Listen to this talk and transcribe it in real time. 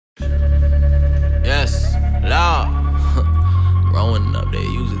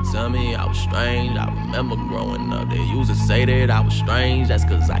tell me I was strange. I remember growing up, they used to say that I was strange. That's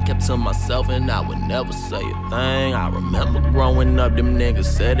cause I kept to myself and I would never say a thing. I remember growing up, them niggas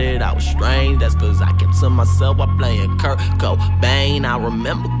said that I was strange. That's cause I kept to myself while playing K.A.A.N. I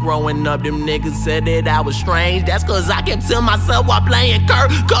remember growing up, them niggas said that I was strange. That's cause I kept to myself while playing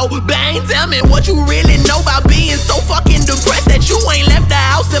K.A.A.N. Tell me what you really know about being so fucking depressed that you ain't left the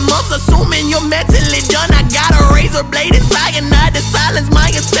house in months, assuming you're mentally done. I got a razor blade inside and I to silence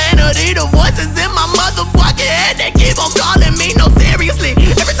my insanity. The voices in my motherfucking head, they keep on calling me, no seriously.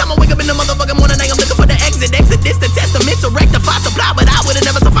 Every time I wake up in the motherfucking morning, I am looking for the exit. Exodus, the testament to rectify supply, but I would've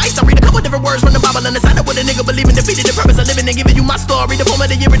never sufficed. I read a couple different words from the Bible and decided what a nigga believe in, defeated the purpose of living and giving you my story. The form of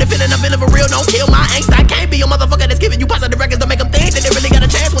the year and the feeling I'm feeling for real. Don't kill my angst. I can't be a motherfucker that's giving you positive records to make them think that they really got a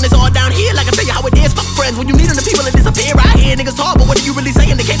chance when it's all down here. Like I tell you how it is, fuck friends. When you need them, the people that disappear. I hear niggas talk, but what are you really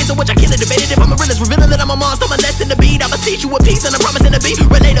saying? The cadence in which I kill it, debated if I'm a realist, revealing that I'm a monster, I'm less than the beat. I beseech you with peace and I'm promising to be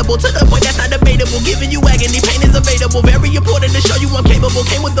relatable to the point that's not debatable. Giving you agony, pain is available. Very important to show you I'm capable.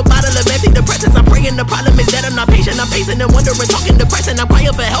 Came with a bottle of antidepressants. I'm praying the problem is that I'm not patient. I'm pacing and wondering, talking depressing. I'm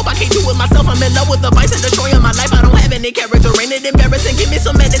crying for help. I can't do it myself. I'm in love with the vice and destroying my life. I don't have any character. Ain't it embarrassing? Give me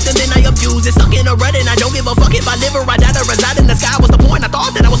some medicine, then I abuse it. Stuck in a rut and I don't give a fuck if I live or I die to reside in the sky. What's the point? I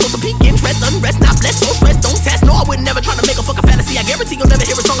thought that I was supposed to peak interest, unrest, not blessed, no stress, don't test. No, I would never try to make a fucking fantasy. I guarantee you'll never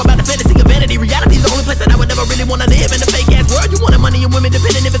hear a song about the fantasy of vanity. Reality is the only place that I would never really wanna live. In a fake ass world, you wanted money and women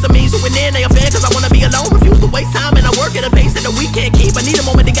depending if it's a means to an end. They are fair cause I wanna be alone. Refuse to waste time and I work at a pace that we can't keep. I need a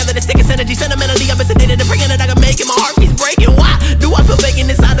moment together to stick its energy. Sentimentally, I've been sedated and praying that I can make it. My heart keeps breaking. Why do I feel vacant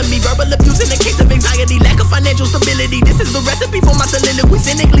inside of me? Verbal abuse in the case of anxiety, lack of financial stability. This is the recipe for my soliloquy.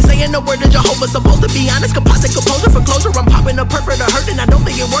 Cynically saying the word of Jehovah. Supposed to be honest, composite composer for closure. I'm popping a perfect or hurt and I don't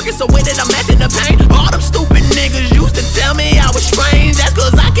think it working. So when did I matching the pain? All them stupid niggas used to tell me I was strange. That's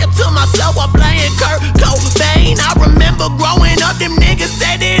cause I kept to myself while playing K.A.A.N. I remember growing up, them niggas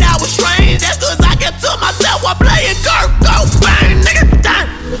said that I was strange. That's cause I kept to myself while playing K.A.A.N. Nigga, done.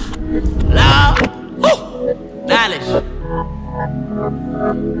 Love, woo, knowledge.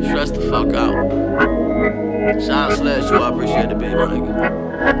 Stress the fuck out. Shout out Sledge, I appreciate the beat, my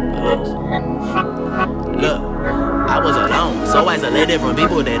nigga. Look, I was alone, so isolated from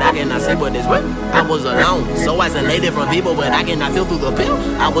people that I cannot see what is real. I was alone, so isolated from people, but I cannot feel through the pill.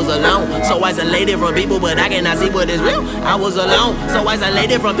 I was alone, so isolated from people, but I cannot see what is real. I was alone, so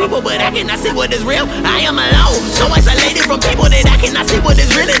isolated from people, but I cannot see what is real. I am alone, so isolated from people that I cannot see what is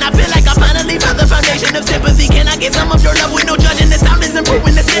real. And I feel like I finally found the foundation of sympathy. Can I get some of your love with no judging? The sound is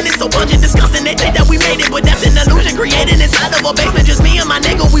improving, the sin is so pungent, disgusting. They think that we made it, but that's an illusion created inside of a basement. Just me and my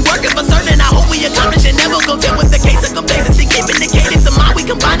nigga, we working for certain. I hope we accomplish it. Never content with the case of complacency, keeping the cadence of mine. We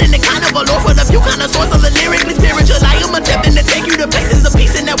combining the kind of allure for the few kind of source of the lyrically spiritual. I am attempting to take you to places of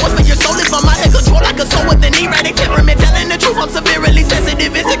peace, and that was for your soul. If I'm out of control, like a soul with an erratic temperament, telling the truth, I'm severely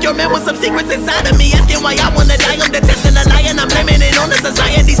sensitive, insecure man with some secrets inside of me. Asking why I wanna die, I'm detesting a lie, and I'm blaming it on the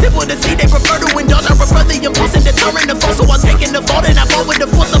society. Simple to see, they prefer to indulge. I prefer the impulse and deterring the force, so I'm taking the fault and I fall with the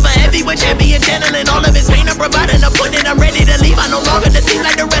force of a heavyweight champion, channeling all of his pain. I'm providing a point and I'm ready to leave. I no longer deceive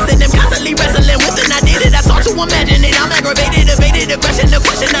like the rest of them, constantly wrestling with it. I did it, I sought to imagine it. I'm aggravated, evaded the question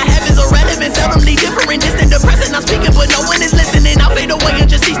I have is irrelevant, seldomly different, distant, depressing. I'm speaking, but no one is listening. I'll fade away and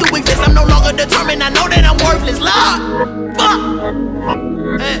just cease to exist. I'm no longer determined. I know that